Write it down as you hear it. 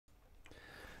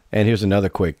And here's another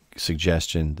quick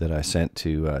suggestion that I sent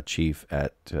to Chief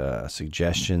at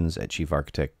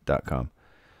suggestions@chiefarchitect.com.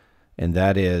 And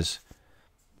that is,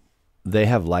 they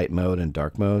have light mode and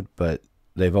dark mode, but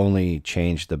they've only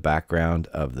changed the background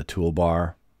of the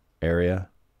toolbar area.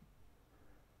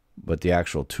 But the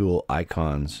actual tool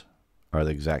icons are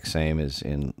the exact same as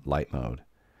in light mode.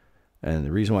 And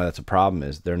the reason why that's a problem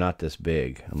is they're not this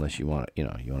big, unless you want to, you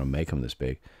want to make them this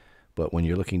big. But when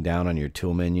you're looking down on your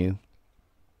tool menu,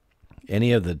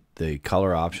 any of the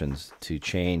color options to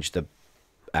change the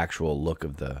actual look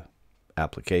of the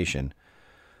application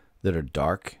that are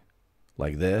dark,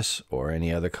 like this, or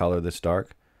any other color that's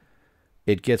dark,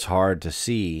 it gets hard to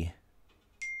see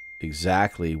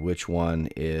exactly which one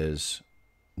is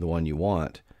the one you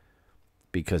want,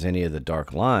 because any of the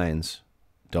dark lines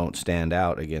don't stand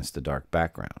out against the dark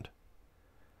background.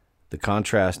 The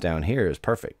contrast down here is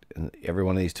perfect, and every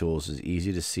one of these tools is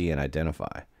easy to see and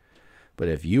identify. But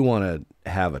if you want to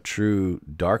have a true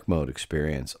dark mode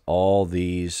experience, all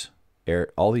these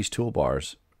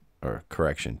toolbars, or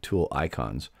correction, tool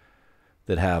icons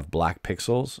that have black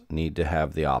pixels need to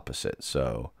have the opposite.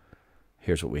 So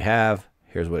here's what we have,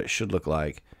 here's what it should look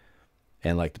like.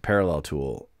 And like the parallel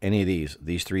tool, any of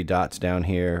these three dots down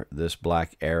here, this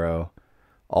black arrow,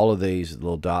 all of these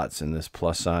little dots and this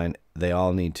plus sign, they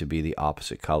all need to be the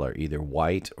opposite color, either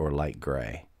white or light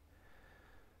gray.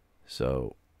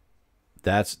 So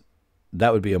that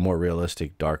would be a more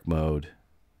realistic dark mode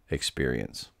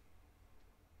experience.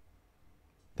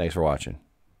 Thanks for watching.